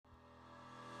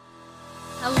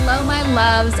Hello, my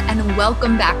loves, and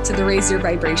welcome back to the Raise Your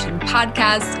Vibration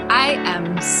podcast. I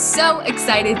am so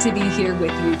excited to be here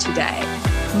with you today.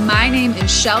 My name is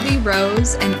Shelby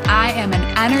Rose, and I am an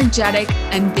energetic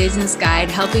and business guide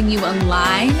helping you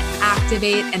align,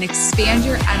 activate, and expand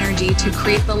your energy to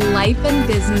create the life and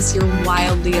business you're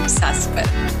wildly obsessed with.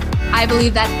 I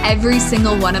believe that every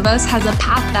single one of us has a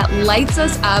path that lights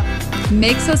us up,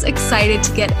 makes us excited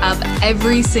to get up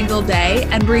every single day,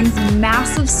 and brings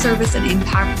massive service and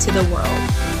impact to the world.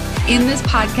 In this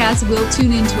podcast, we'll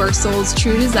tune into our soul's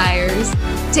true desires,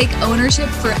 take ownership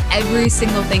for every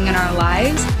single thing in our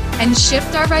lives, and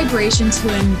shift our vibration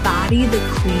to embody the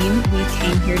queen we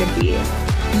came here to be.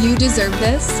 You deserve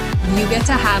this. You get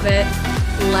to have it.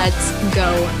 Let's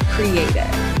go create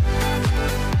it.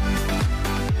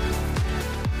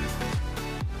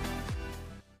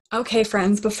 Okay,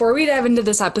 friends, before we dive into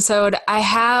this episode, I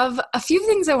have a few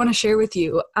things I want to share with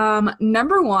you.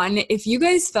 Number one, if you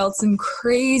guys felt some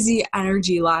crazy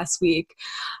energy last week,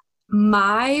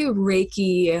 my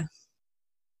Reiki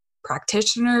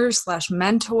practitioner /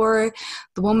 mentor,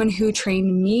 the woman who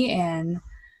trained me in,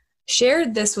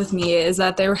 shared this with me, is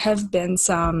that there have been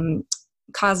some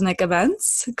cosmic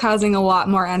events causing a lot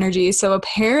more energy. So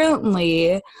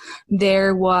apparently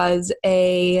there was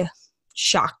a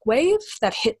shockwave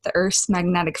that hit the Earth's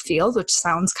magnetic field, which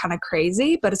sounds kind of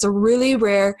crazy, but it's a really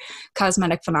rare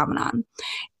cosmetic phenomenon.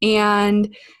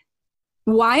 And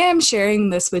why I'm sharing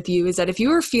this with you is that if you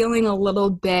were feeling a little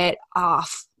bit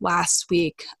off last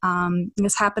week,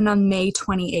 this happened on May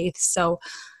 28th. So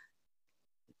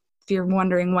if you're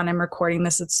wondering when I'm recording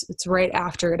this, it's right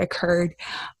after it occurred.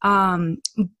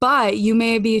 But you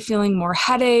may be feeling more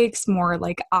headaches, more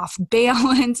like off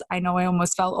balance. I know I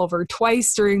almost fell over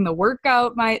twice during the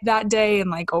workout that day and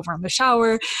like over in the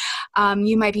shower.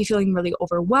 You might be feeling really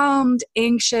overwhelmed,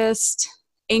 anxious,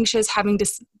 having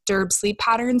disturbed sleep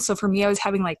patterns. So for me, I was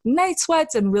having like night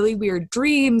sweats and really weird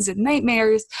dreams and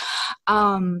nightmares.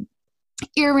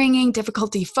 Ear ringing,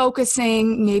 difficulty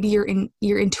focusing, maybe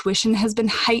your intuition has been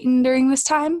heightened during this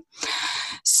time.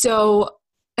 So,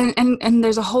 and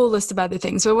there's a whole list of other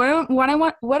things. So what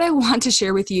I want to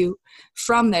share with you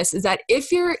from this is that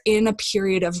if you're in a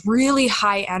period of really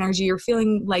high energy, you're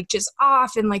feeling like just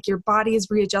off and like your body is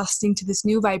readjusting to this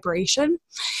new vibration,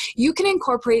 you can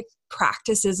incorporate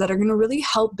practices that are going to really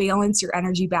help balance your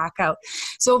energy back out.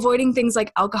 So avoiding things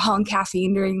like alcohol and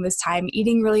caffeine during this time,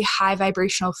 eating really high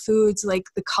vibrational foods like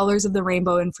the colors of the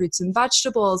rainbow in fruits and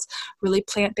vegetables, really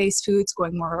plant-based foods,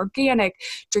 going more organic,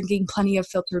 drinking plenty of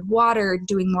filtered water,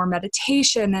 doing more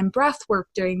meditation and breath work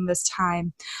during this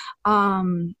time.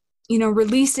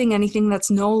 Releasing anything that's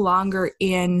no longer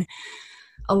in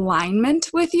alignment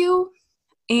with you,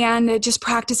 and just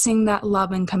practicing that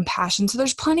love and compassion. So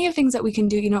there's plenty of things that we can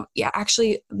do.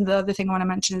 Actually, the other thing I want to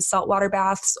mention is saltwater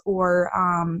baths or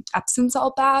Epsom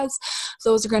salt baths.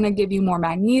 Those are going to give you more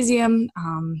magnesium,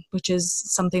 which is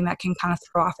something that can kind of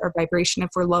throw off our vibration if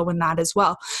we're low in that as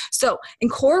well. So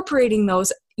incorporating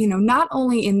those, not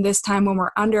only in this time when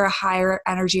we're under a higher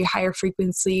energy, higher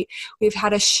frequency, we've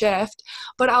had a shift,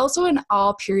 but also in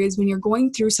all periods when you're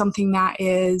going through something that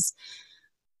is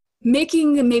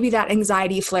making maybe that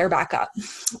anxiety flare back up,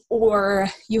 or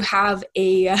you have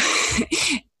a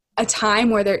time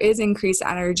where there is increased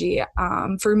energy.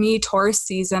 For me, Taurus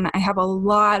season, I have a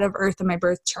lot of earth in my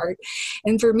birth chart.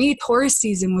 And for me, Taurus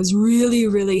season was really,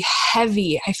 really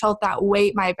heavy. I felt that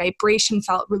weight. My vibration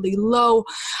felt really low.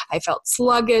 I felt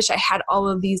sluggish. I had all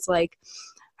of these like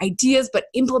ideas, but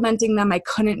implementing them, I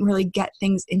couldn't really get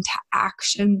things into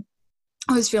action.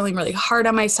 I was feeling really hard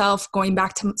on myself, going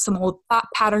back to some old thought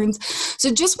patterns.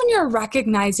 So just when you're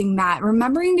recognizing that,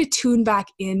 remembering to tune back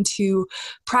into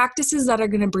practices that are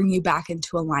going to bring you back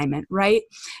into alignment, right?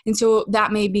 And so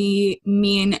that may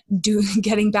mean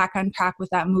getting back on track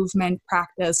with that movement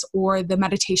practice or the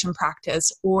meditation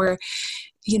practice, or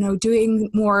doing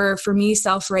more. For me,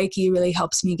 self-Reiki really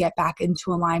helps me get back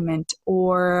into alignment,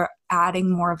 or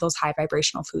adding more of those high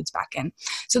vibrational foods back in.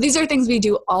 So these are things we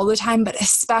do all the time, but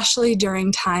especially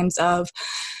during times of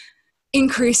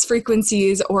increased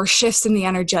frequencies or shifts in the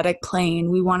energetic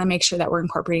plane, we want to make sure that we're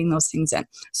incorporating those things in.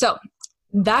 So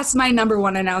that's my number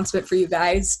one announcement for you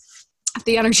guys. If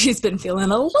the energy has been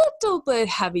feeling a little bit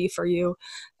heavy for you,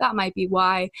 that might be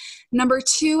why. Number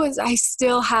two is I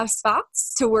still have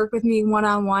spots to work with me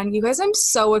one-on-one. You guys, I'm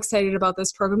so excited about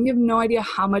this program. You have no idea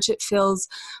how much it fills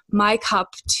my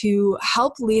cup to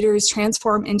help leaders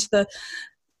transform into the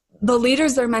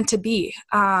leaders they're meant to be,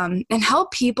 and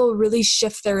help people really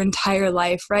shift their entire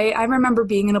life, right? I remember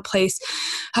being in a place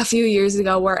a few years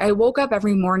ago where I woke up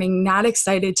every morning not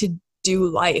excited to do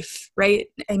life, right?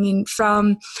 I mean,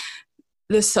 from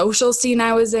the social scene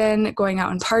I was in, going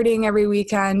out and partying every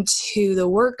weekend, to the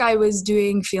work I was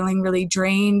doing, feeling really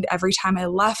drained every time I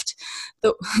left.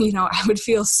 I would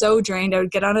feel so drained. I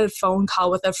would get on a phone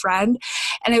call with a friend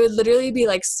and I would literally be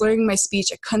like slurring my speech.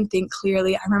 I couldn't think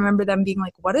clearly. I remember them being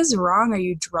like, "What is wrong? Are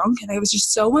you drunk?" And I was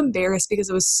just so embarrassed because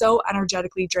I was so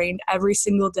energetically drained every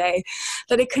single day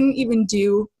that I couldn't even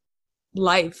do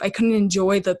life. I couldn't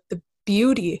enjoy the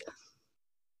beauty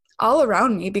all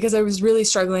around me because I was really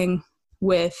struggling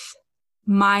with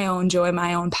my own joy,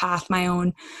 my own path, my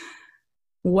own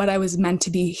what I was meant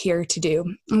to be here to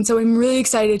do. And so I'm really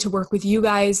excited to work with you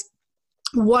guys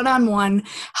one-on-one,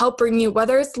 help bring you,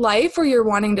 whether it's life or you're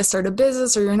wanting to start a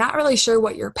business or you're not really sure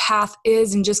what your path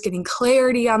is and just getting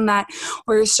clarity on that,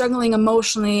 or you're struggling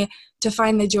emotionally to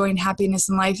find the joy and happiness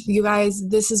in life. You guys,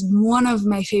 this is one of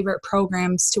my favorite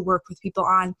programs to work with people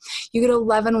on. You get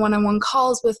 11 one-on-one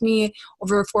calls with me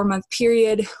over a 4-month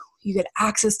period. You get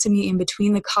access to me in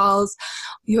between the calls.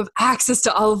 You have access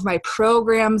to all of my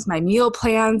programs, my meal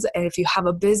plans. And if you have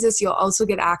a business, you'll also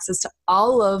get access to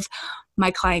all of my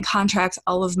client contracts,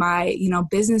 all of my,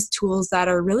 business tools that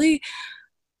are really,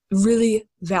 really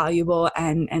valuable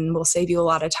and will save you a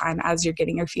lot of time as you're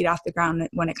getting your feet off the ground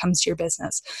when it comes to your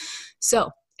business. So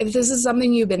if this is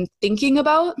something you've been thinking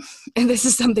about, and this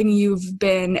is something you've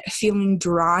been feeling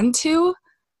drawn to,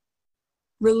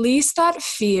 release that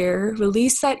fear,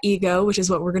 release that ego, which is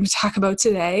what we're going to talk about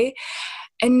today,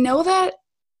 and know that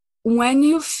when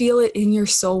you feel it in your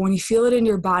soul, when you feel it in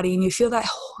your body, and you feel that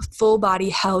full body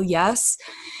hell yes,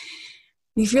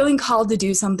 you're feeling called to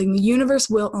do something, the universe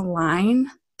will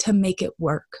align to make it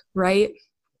work, right?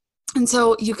 And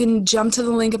so you can jump to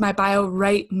the link in my bio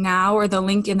right now, or the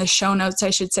link in the show notes, I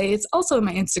should say. It's also in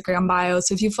my Instagram bio.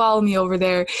 So if you follow me over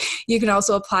there, you can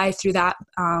also apply through that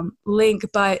link.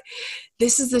 But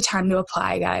this is the time to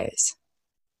apply, guys.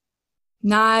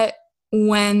 Not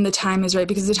when the time is right,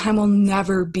 because the time will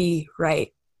never be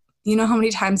right. You know how many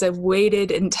times I've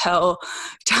waited until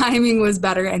timing was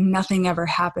better and nothing ever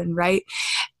happened, right?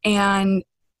 And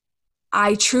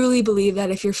I truly believe that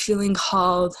if you're feeling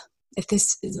called, if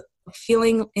this is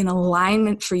feeling in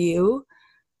alignment for you,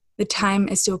 the time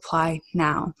is to apply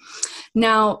now.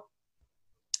 Now,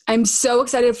 I'm so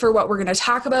excited for what we're going to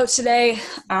talk about today.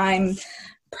 I'm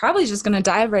probably just going to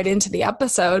dive right into the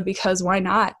episode because why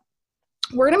not?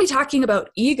 We're going to be talking about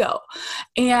ego.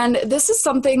 And this is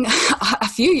something a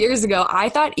few years ago, I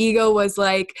thought ego was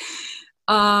like,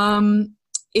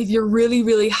 if you're really,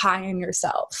 really high on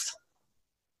yourself.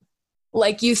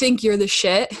 Like you think you're the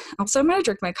shit. Also, I'm going to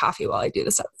drink my coffee while I do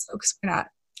this episode because why not?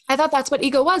 I thought that's what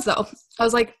ego was though. I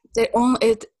was like,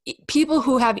 people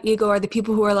who have ego are the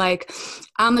people who are like,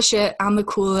 I'm the shit, I'm the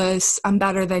coolest, I'm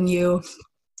better than you.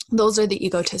 Those are the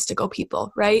egotistical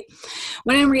people, right?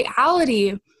 When in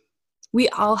reality, we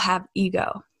all have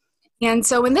ego. And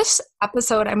so in this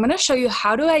episode, I'm going to show you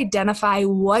how to identify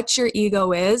what your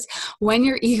ego is when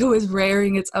your ego is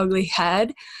rearing its ugly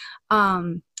head.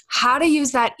 How to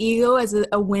use that ego as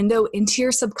a window into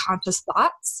your subconscious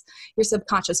thoughts, your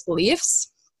subconscious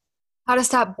beliefs, how to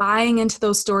stop buying into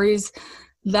those stories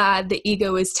that the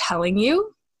ego is telling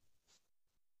you,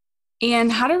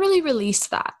 and how to really release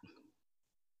that.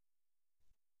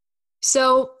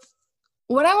 So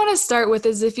what I want to start with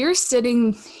is if you're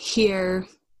sitting here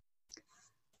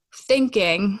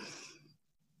thinking,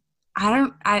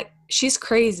 she's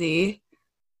crazy.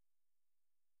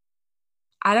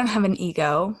 I don't have an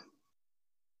ego.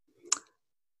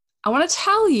 I want to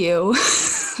tell you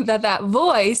that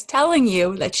voice telling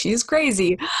you that she's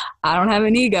crazy, I don't have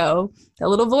an ego, that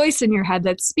little voice in your head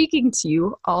that's speaking to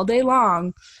you all day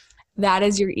long, that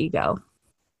is your ego,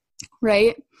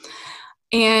 right?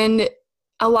 And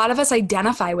a lot of us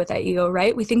identify with that ego,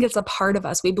 right? We think it's a part of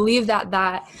us. We believe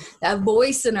that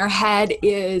voice in our head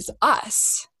is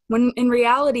us, when in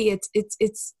reality,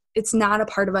 it's not a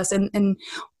part of us. And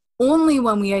only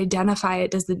when we identify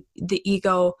it does the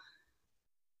ego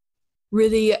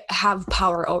really have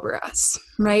power over us,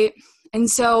 right? And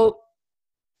so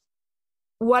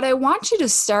what I want you to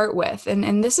start with,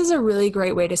 and this is a really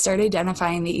great way to start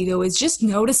identifying the ego, is just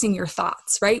noticing your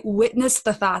thoughts, right? Witness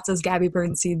the thoughts, as Gabby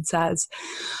Bernstein says.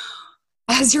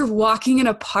 As you're walking in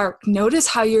a park, notice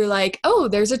how you're like, oh,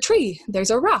 there's a tree,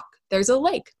 there's a rock, there's a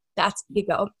lake. That's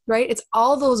ego, right? It's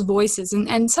all those voices.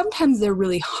 And sometimes they're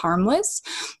really harmless,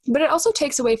 but it also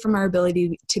takes away from our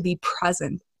ability to be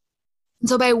present. And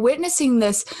so by witnessing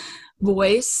this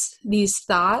voice, these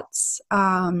thoughts,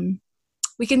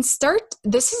 we can start,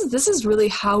 this is really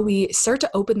how we start to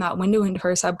open that window into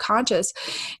our subconscious.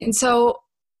 And so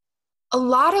a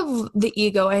lot of the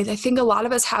ego, I think a lot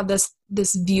of us have this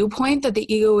viewpoint that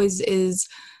the ego is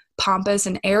pompous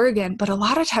and arrogant, but a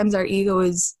lot of times our ego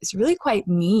is really quite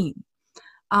mean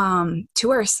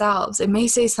to ourselves. It may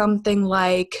say something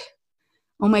like,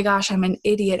 oh my gosh, I'm an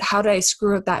idiot. How did I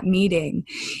screw up that meeting?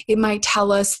 It might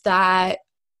tell us that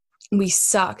we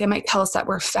suck. It might tell us that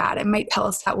we're fat. It might tell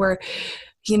us that we're,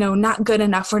 not good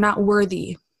enough. We're not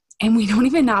worthy. And we don't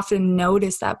even often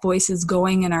notice that voice is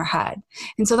going in our head.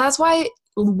 And so that's why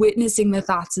witnessing the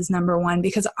thoughts is number one,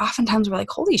 because oftentimes we're like,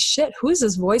 holy shit, who is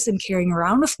this voice I'm carrying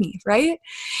around with me, right?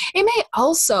 It may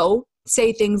also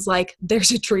say things like,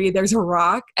 there's a tree, there's a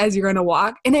rock as you're going to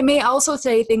walk. And it may also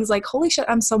say things like, holy shit,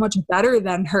 I'm so much better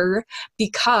than her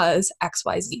because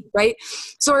XYZ, right?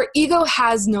 So our ego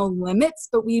has no limits,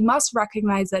 but we must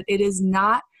recognize that it is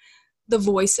not the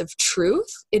voice of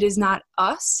truth. It is not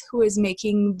us who is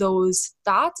making those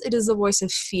thoughts. It is the voice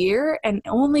of fear. And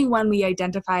only when we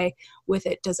identify with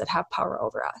it does it have power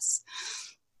over us.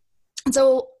 And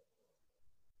so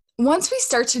once we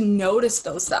start to notice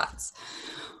those thoughts,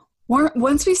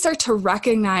 once we start to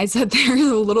recognize that there's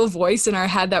a little voice in our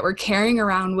head that we're carrying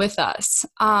around with us,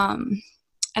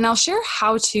 and I'll share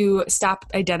how to stop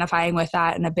identifying with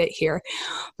that in a bit here,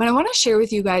 but I want to share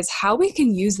with you guys how we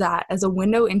can use that as a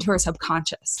window into our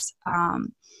subconscious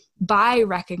by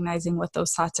recognizing what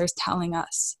those thoughts are telling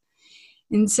us.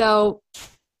 And so,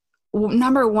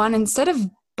 number one, instead of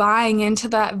buying into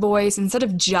that voice, instead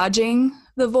of judging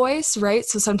the voice, right?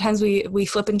 So sometimes we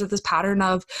flip into this pattern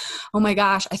of, oh my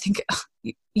gosh, I think,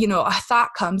 a thought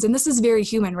comes, and this is very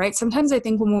human, right? Sometimes I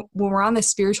think when we're on this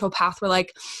spiritual path, we're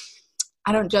like,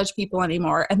 I don't judge people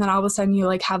anymore. And then all of a sudden you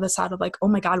like have this thought of like, oh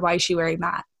my God, why is she wearing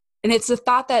that? And it's a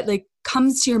thought that like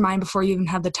comes to your mind before you even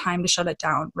have the time to shut it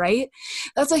down, right?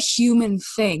 That's a human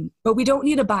thing, but we don't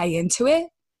need to buy into it.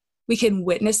 We can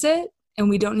witness it and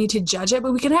we don't need to judge it,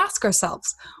 but we can ask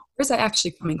ourselves, where's that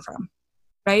actually coming from,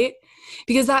 right?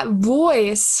 Because that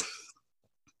voice,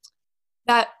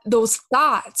 those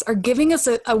thoughts are giving us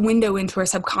a window into our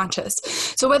subconscious.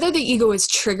 So whether the ego is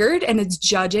triggered and it's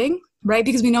judging, right?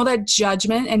 Because we know that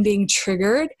judgment and being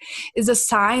triggered is a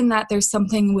sign that there's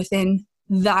something within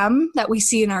them that we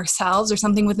see in ourselves, or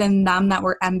something within them that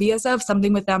we're envious of,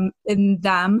 something in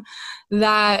them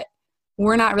that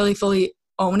we're not really fully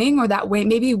owning, or that way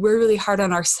maybe we're really hard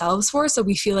on ourselves for, so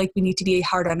we feel like we need to be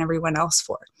hard on everyone else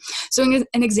for. So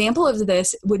an example of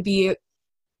this would be,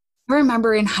 I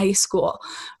remember in high school,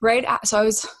 right? So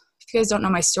if you guys don't know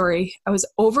my story, I was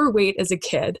overweight as a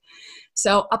kid.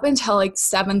 So up until like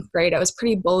 7th grade, I was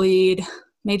pretty bullied,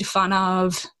 made fun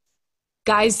of.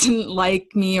 Guys didn't like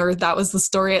me, or that was the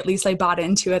story at least I bought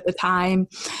into at the time.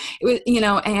 It was,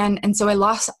 and so I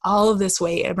lost all of this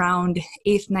weight around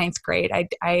 8th, 9th grade.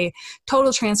 I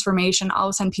total transformation. All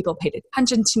of a sudden people paid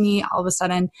attention to me. All of a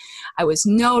sudden I was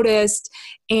noticed,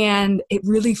 and it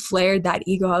really flared that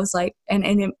ego. I was like,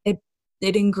 and it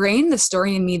ingrained the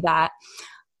story in me that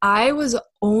I was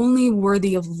only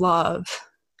worthy of love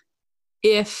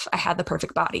if I had the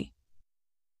perfect body,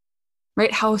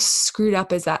 right? How screwed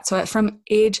up is that? So from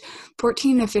age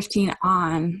 14 to 15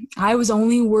 on, I was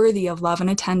only worthy of love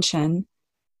and attention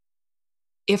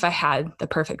if I had the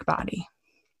perfect body.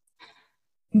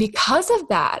 Because of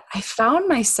that, I found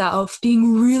myself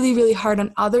being really, really hard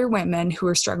on other women who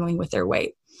were struggling with their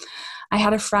weight. I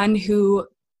had a friend who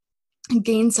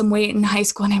gained some weight in high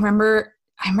school, and I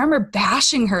remember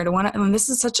bashing her and this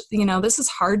is this is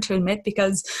hard to admit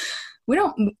because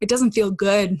it doesn't feel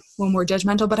good when we're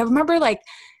judgmental, but I remember like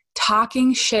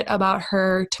talking shit about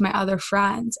her to my other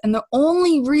friends. And the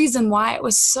only reason why I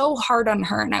was so hard on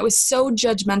her and I was so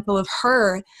judgmental of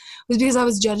her was because I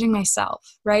was judging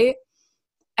myself, right?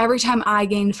 Every time I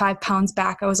gained 5 pounds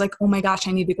back, I was like, oh my gosh,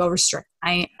 I need to go restrict.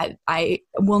 I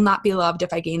will not be loved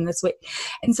if I gain this weight.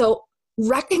 And so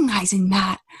recognizing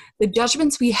that the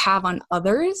judgments we have on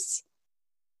others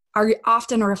are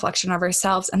often a reflection of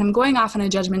ourselves. And I'm going off on a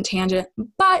judgment tangent,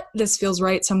 but this feels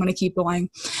right, so I'm going to keep going.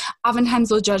 Oftentimes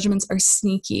those judgments are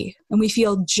sneaky and we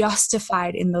feel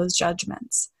justified in those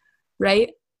judgments,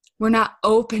 right? We're not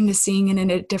open to seeing it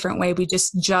in a different way. We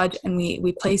just judge and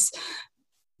we place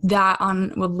that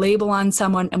we'll label on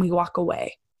someone and we walk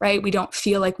away, right? We don't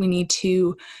feel like we need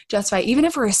to justify. Even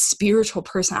if we're a spiritual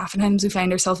person, oftentimes we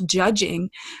find ourselves judging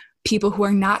people who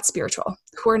are not spiritual,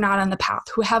 who are not on the path,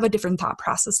 who have a different thought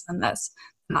process than us.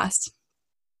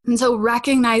 And so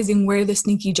recognizing where the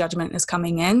sneaky judgment is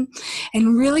coming in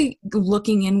and really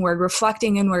looking inward,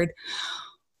 reflecting inward,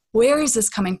 where is this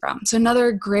coming from? So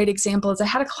another great example is I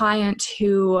had a client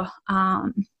who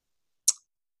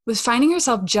was finding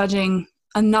herself judging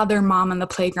another mom on the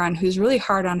playground who's really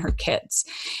hard on her kids.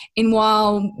 And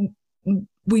while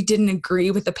we didn't agree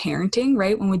with the parenting,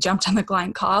 right? When we jumped on the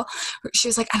client call, she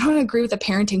was like, I don't agree with the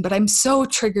parenting, but I'm so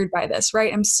triggered by this,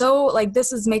 right? I'm so like,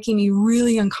 this is making me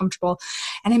really uncomfortable.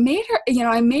 And I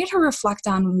made her reflect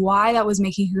on why that was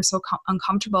making her so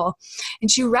uncomfortable. And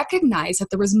she recognized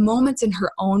that there was moments in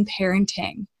her own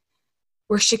parenting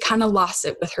where she kind of lost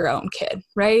it with her own kid,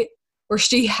 right? Where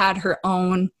she had her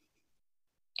own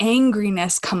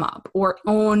angriness come up or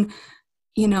own,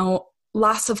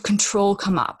 loss of control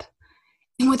come up.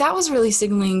 And what that was really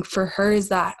signaling for her is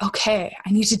that, okay,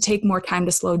 I need to take more time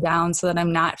to slow down so that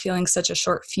I'm not feeling such a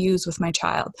short fuse with my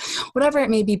child, whatever it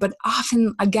may be. But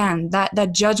often, again,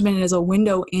 that judgment is a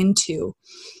window into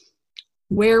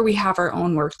where we have our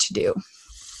own work to do.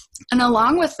 And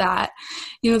along with that,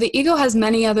 the ego has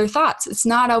many other thoughts. It's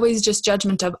not always just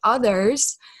judgment of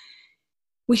others.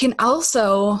 We can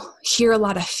also hear a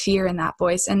lot of fear in that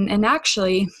voice. And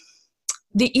actually,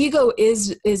 the ego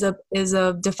is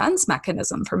a defense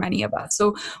mechanism for many of us.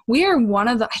 So we are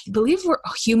I believe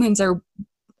humans are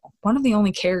one of the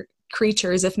only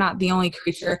creatures, if not the only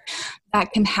creature,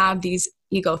 that can have these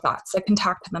ego thoughts, that can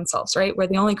talk to themselves, right? We're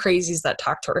the only crazies that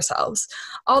talk to ourselves.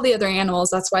 All the other animals,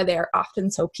 that's why they are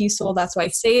often so peaceful. That's why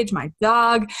Sage, my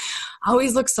dog,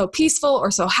 always looks so peaceful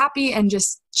or so happy and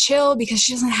just chill, because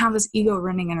she doesn't have this ego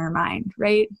running in her mind,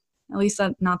 right? At least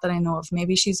not that I know of.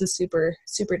 Maybe she's a super,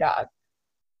 super dog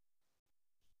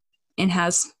and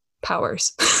has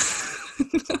powers.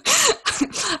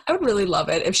 I would really love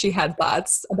it if she had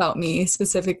thoughts about me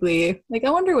specifically. Like, I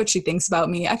wonder what she thinks about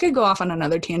me. I could go off on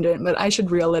another tangent, but I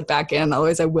should reel it back in.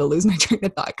 Otherwise I will lose my train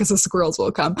of thought because the squirrels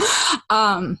will come.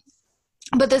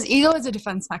 But this ego is a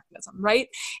defense mechanism, right?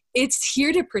 It's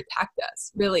here to protect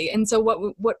us, really. And so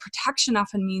what protection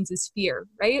often means is fear,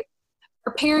 right?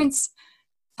 Our parents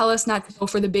tell us not to go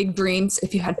for the big dreams.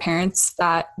 If you had parents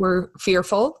that were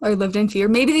fearful or lived in fear,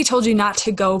 maybe they told you not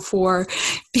to go for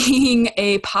being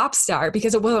a pop star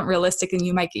because it wasn't realistic and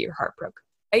you might get your heart broken,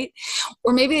 right?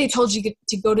 Or maybe they told you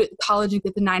to go to college and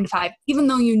get the 9-to-5, even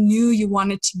though you knew you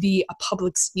wanted to be a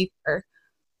public speaker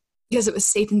because it was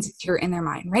safe and secure in their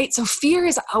mind, right? So fear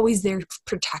is always there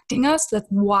protecting us. That's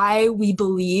why we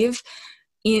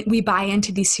buy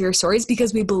into these fear stories,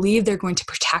 because we believe they're going to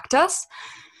protect us.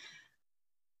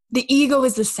 The ego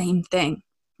is the same thing,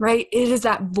 right? It is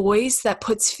that voice that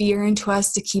puts fear into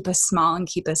us to keep us small and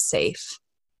keep us safe,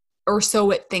 or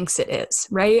so it thinks it is,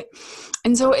 right?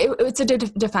 And so it's a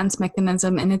defense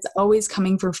mechanism, and it's always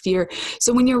coming for fear.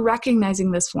 So when you're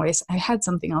recognizing this voice, I had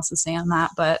something else to say on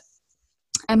that, but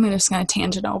I'm just going to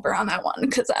tangent over on that one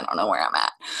because I don't know where I'm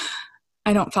at.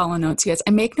 I don't follow notes, you guys.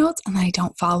 I make notes and I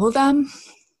don't follow them.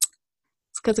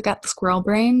 It's because I got the squirrel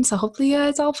brain. So hopefully you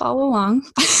guys all follow along.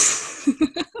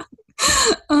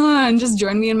 And just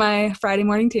join me in my Friday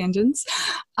morning tangents.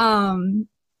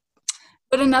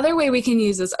 But another way we can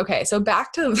use this, okay, so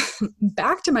back to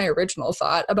my original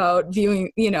thought about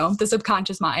viewing, the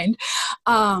subconscious mind.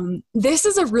 This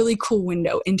is a really cool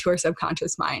window into our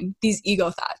subconscious mind, these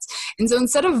ego thoughts. And so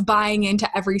instead of buying into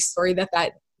every story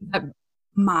that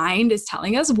mind is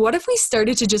telling us, what if we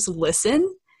started to just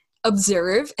listen,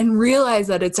 observe, and realize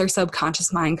that it's our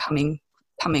subconscious mind coming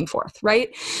forth,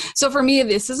 right? So for me,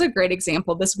 this is a great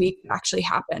example. This week it actually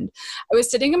happened. I was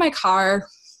sitting in my car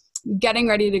getting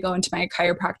ready to go into my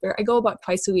chiropractor. I go about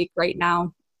twice a week right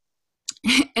now,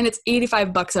 and it's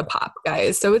 $85 a pop,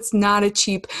 guys. So it's not a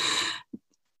cheap,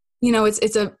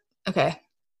 okay,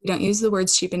 we don't use the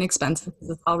words cheap and expensive because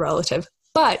it's all relative,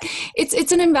 but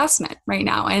it's an investment right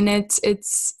now, and it's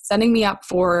setting me up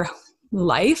for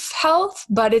life health,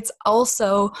 but it's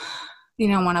also,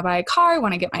 want to buy a car,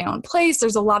 want to get my own place.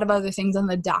 There's a lot of other things on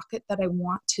the docket that I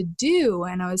want to do.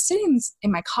 And I was sitting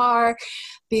in my car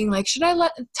being like, should I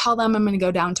tell them I'm going to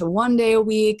go down to 1 day a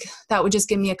week? That would just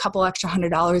give me a couple extra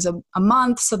 $100 a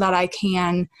month so that I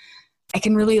can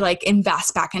really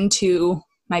invest back into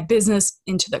my business,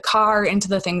 into the car, into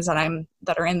the things that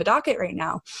are in the docket right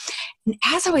now. And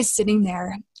as I was sitting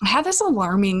there, I had this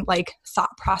alarming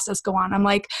thought process go on. I'm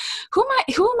like, who am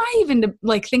I even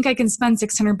to think I can spend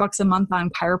 $600 a month on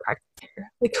chiropractor?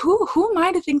 Who am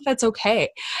I to think that's okay?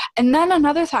 And then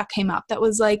another thought came up that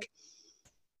was like,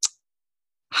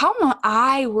 how am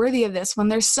I worthy of this when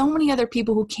there's so many other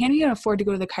people who can't even afford to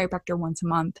go to the chiropractor once a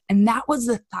month? And that was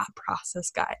the thought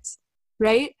process, guys,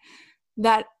 right?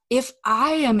 That if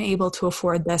I am able to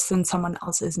afford this, then someone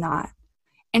else is not.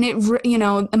 And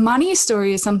the money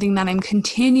story is something that I'm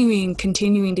continuing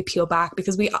to peel back,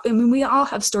 because we all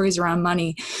have stories around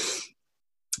money.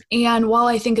 And while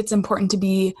I think it's important to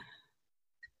be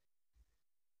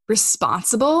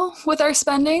responsible with our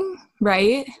spending,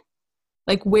 right?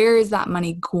 Where is that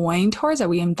money going towards? Are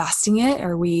we investing it?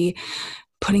 Are we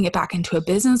putting it back into a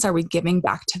business? Are we giving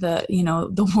back to the,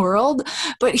 the world?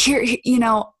 But here,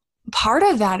 part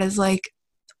of that is like,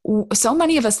 so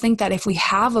many of us think that if we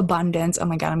have abundance, oh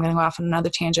my God, I'm going to go off on another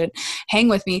tangent. Hang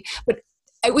with me. But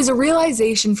it was a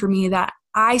realization for me that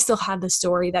I still had the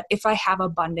story that if I have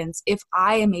abundance, if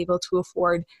I am able to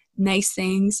afford nice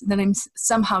things, then I'm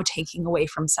somehow taking away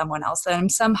from someone else, that I'm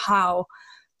somehow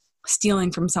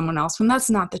stealing from someone else, when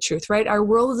that's not the truth, right? Our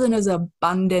world is an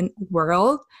abundant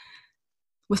world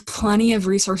with plenty of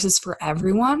resources for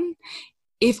everyone,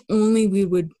 if only we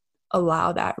would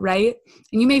allow that, right?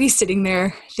 And you may be sitting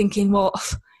there thinking, well,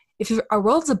 if our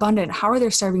world's abundant, how are there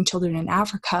starving children in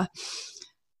Africa?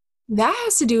 That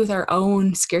has to do with our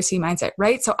own scarcity mindset,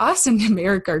 right? So us in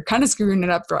America are kind of screwing it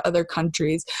up for other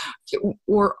countries,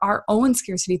 or our own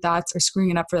scarcity thoughts are screwing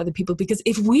it up for other people. Because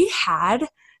if we had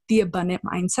the abundant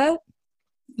mindset,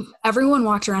 everyone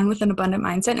walked around with an abundant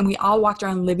mindset and we all walked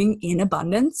around living in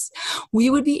abundance, we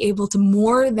would be able to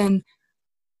more than,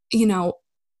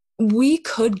 we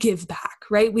could give back,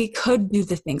 right? We could do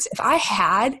the things. If I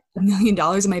had $1 million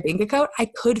in my bank account,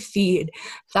 I could feed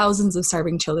thousands of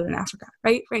starving children in Africa,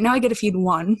 right? Right now I get to feed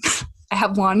one. I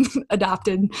have one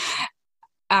adopted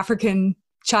African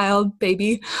child,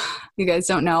 baby. You guys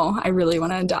don't know. I really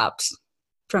want to adopt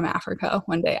from Africa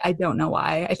one day. I don't know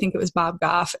why. I think it was Bob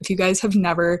Goff. If you guys have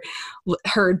never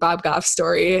heard Bob Goff's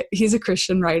story, he's a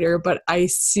Christian writer, but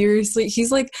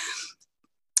he's like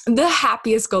the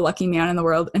happiest go lucky man in the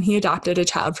world. And he adopted a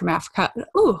child from Africa.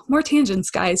 Ooh, more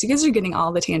tangents, guys. You guys are getting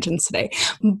all the tangents today.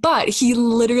 But he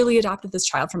literally adopted this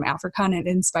child from Africa and it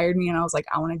inspired me. And I was like,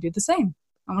 I want to do the same.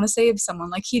 I want to save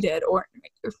someone like he did. Or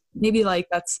maybe like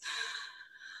I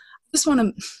just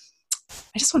want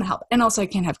to help. And also I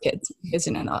can't have kids. You guys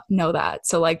didn't know that.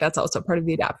 So like, that's also part of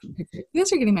the adoption picture. You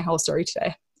guys are getting my whole story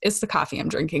today. It's the coffee I'm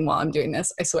drinking while I'm doing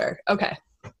this. I swear. Okay.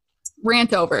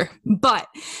 Rant over. But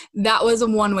that was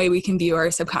one way we can view our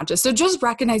subconscious. So just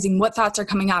recognizing what thoughts are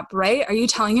coming up, right? Are you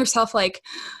telling yourself like,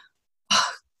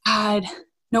 oh, God,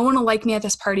 no one will like me at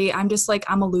this party. I'm just like,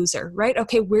 I'm a loser, right?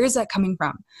 Okay. Where's that coming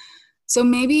from? So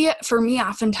maybe for me,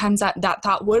 oftentimes that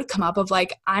thought would come up of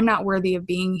like, I'm not worthy of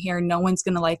being here. No one's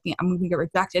going to like me. I'm going to get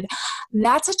rejected.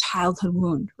 That's a childhood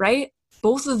wound, right?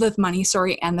 Both of the money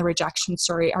story and the rejection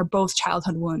story are both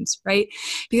childhood wounds, right?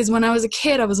 Because when I was a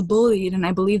kid, I was bullied and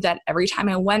I believed that every time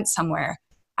I went somewhere,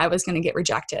 I was going to get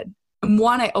rejected. And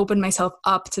one, I opened myself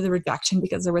up to the rejection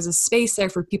because there was a space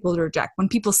there for people to reject. When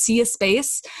people see a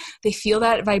space, they feel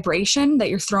that vibration, that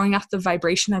you're throwing off the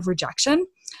vibration of rejection.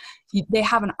 They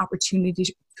have an opportunity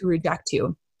to reject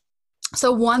you.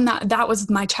 So one, that was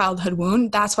my childhood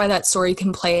wound. That's why that story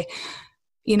can play.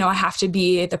 I have to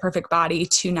be the perfect body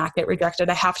to not get rejected.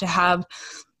 I have to have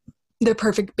the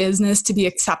perfect business to be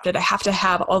accepted. I have to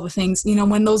have all the things.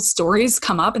 When those stories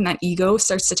come up and that ego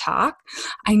starts to talk,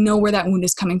 I know where that wound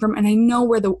is coming from and I know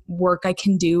where the work I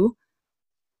can do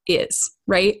is,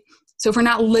 right? So if we're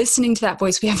not listening to that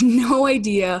voice, we have no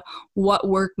idea what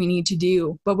work we need to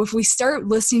do. But if we start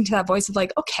listening to that voice of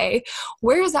like, okay,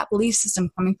 where is that belief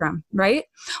system coming from, right?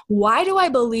 Why do I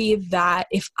believe that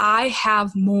if I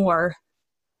have more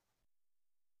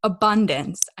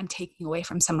abundance, I'm taking away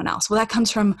from someone else? Well, that comes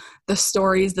from the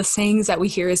stories, the sayings that we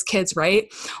hear as kids,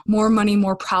 right? More money,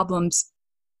 more problems.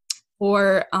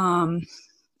 Or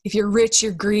if you're rich,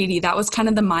 you're greedy. That was kind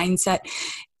of the mindset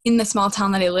in the small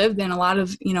town that I lived in. A lot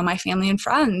of, my family and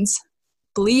friends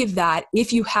believed that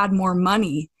if you had more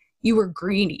money, you were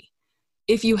greedy.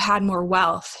 If you had more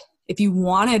wealth, if you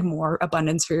wanted more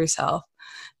abundance for yourself,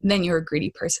 then you're a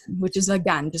greedy person, which is,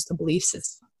 again, just a belief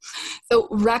system. So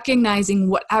recognizing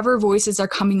whatever voices are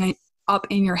coming up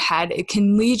in your head, it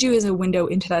can lead you as a window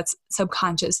into that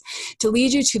subconscious to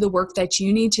lead you to the work that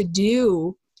you need to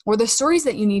do or the stories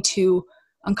that you need to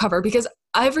uncover, because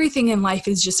everything in life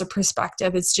is just a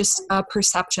perspective. It's just a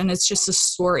perception. It's just a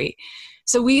story.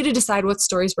 So we need to decide what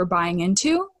stories we're buying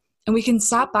into, and we can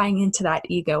stop buying into that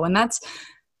ego. And that's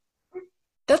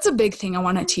a big thing I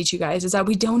want to teach you guys, is that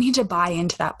we don't need to buy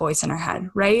into that voice in our head,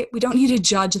 right? We don't need to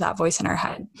judge that voice in our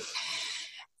head.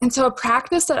 And so a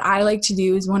practice that I like to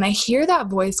do is when I hear that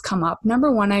voice come up,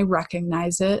 number one, I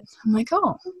recognize it. I'm like,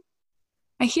 oh,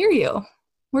 I hear you.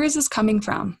 Where is this coming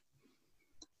from?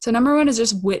 So number one is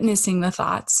just witnessing the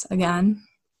thoughts again.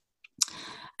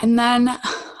 And then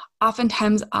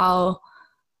oftentimes I'll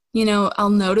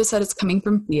notice that it's coming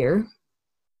from fear.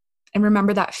 And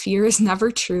remember that fear is never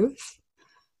truth.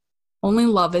 Only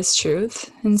love is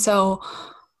truth. And so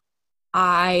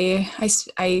I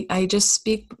just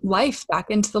speak life back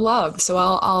into the love. So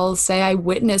I'll say, I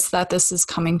witness that this is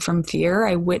coming from fear.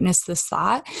 I witness this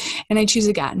thought and I choose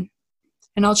again.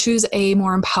 And I'll choose a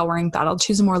more empowering thought. I'll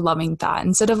choose a more loving thought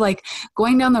instead of like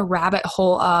going down the rabbit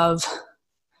hole of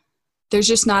there's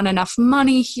just not enough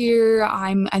money here.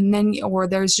 Or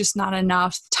there's just not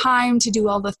enough time to do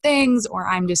all the things, or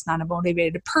I'm just not a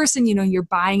motivated person. You know, you're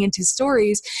buying into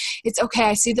stories. It's okay.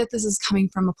 I see that this is coming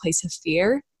from a place of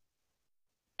fear,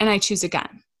 and I choose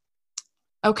again.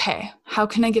 Okay, how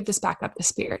can I give this back up to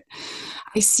spirit?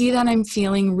 I see that I'm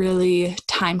feeling really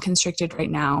time constricted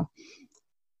right now.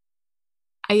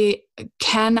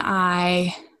 Can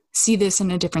I see this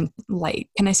in a different light?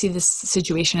 Can I see this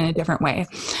situation in a different way?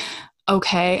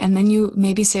 Okay. And then you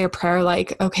maybe say a prayer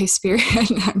like, okay, spirit,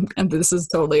 and this is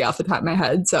totally off the top of my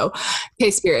head. So,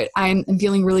 okay, spirit, I'm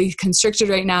feeling really constricted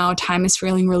right now. Time is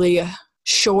feeling really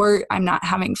short. I'm not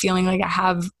feeling like I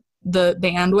have the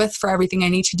bandwidth for everything I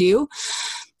need to do.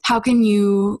 How can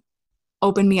you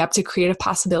open me up to creative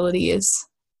possibilities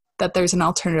that there's an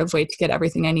alternative way to get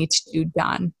everything I need to do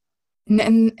done?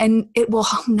 And it will,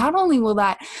 not only will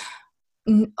that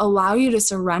allow you to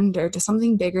surrender to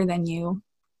something bigger than you,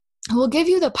 it will give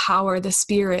you the power, the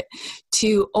spirit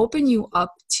to open you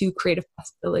up to creative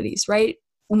possibilities, right?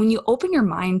 And when you open your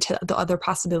mind to the other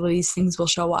possibilities, things will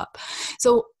show up.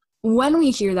 So when we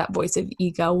hear that voice of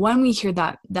ego, when we hear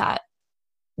that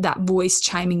voice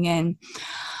chiming in,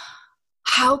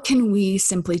 how can we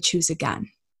simply choose again,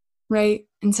 right?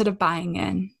 Instead of buying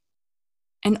in.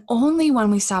 And only when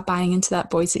we stop buying into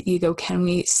that voice of ego can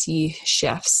we see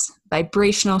shifts,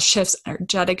 vibrational shifts,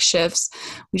 energetic shifts.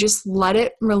 We just let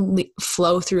it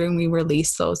flow through and we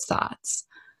release those thoughts.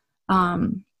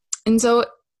 And so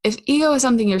if ego is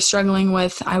something you're struggling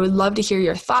with, I would love to hear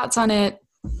your thoughts on it.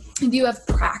 If you have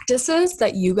practices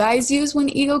that you guys use when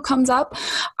ego comes up,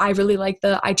 I really like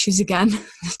I choose again.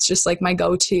 It's just like my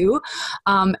go-to.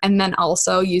 And then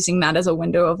also using that as a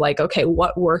window of like, okay,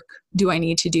 what work do I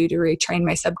need to do to retrain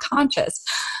my subconscious?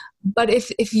 But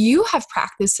if you have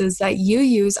practices that you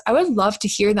use, I would love to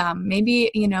hear them. Maybe,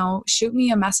 shoot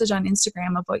me a message on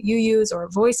Instagram of what you use or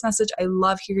a voice message. I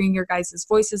love hearing your guys'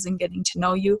 voices and getting to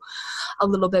know you a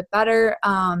little bit better.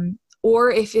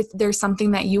 Or if there's something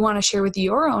that you want to share with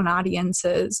your own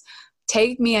audiences,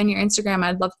 tag me on your Instagram.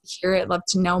 I'd love to hear it, love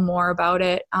to know more about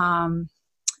it, and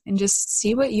just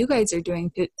see what you guys are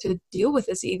doing to deal with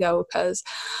this ego, because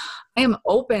I am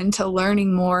open to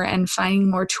learning more and finding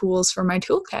more tools for my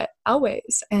toolkit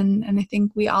always. And I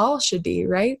think we all should be,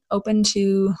 right? Open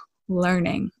to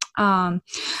learning.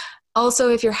 Also,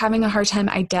 if you're having a hard time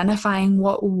identifying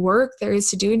what work there is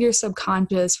to do in your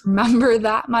subconscious, remember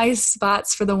that my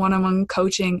spots for the one-on-one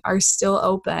coaching are still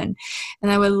open. And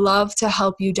I would love to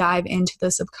help you dive into the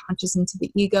subconscious, into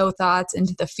the ego thoughts,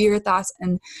 into the fear thoughts,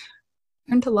 and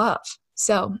learn to love.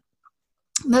 So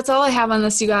that's all I have on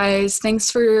this, you guys. Thanks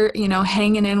for,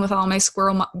 hanging in with all my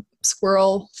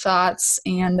squirrel thoughts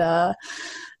and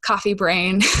coffee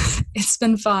brain. It's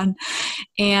been fun.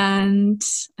 And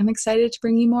I'm excited to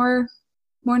bring you more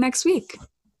next week.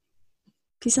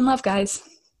 Peace and love, guys.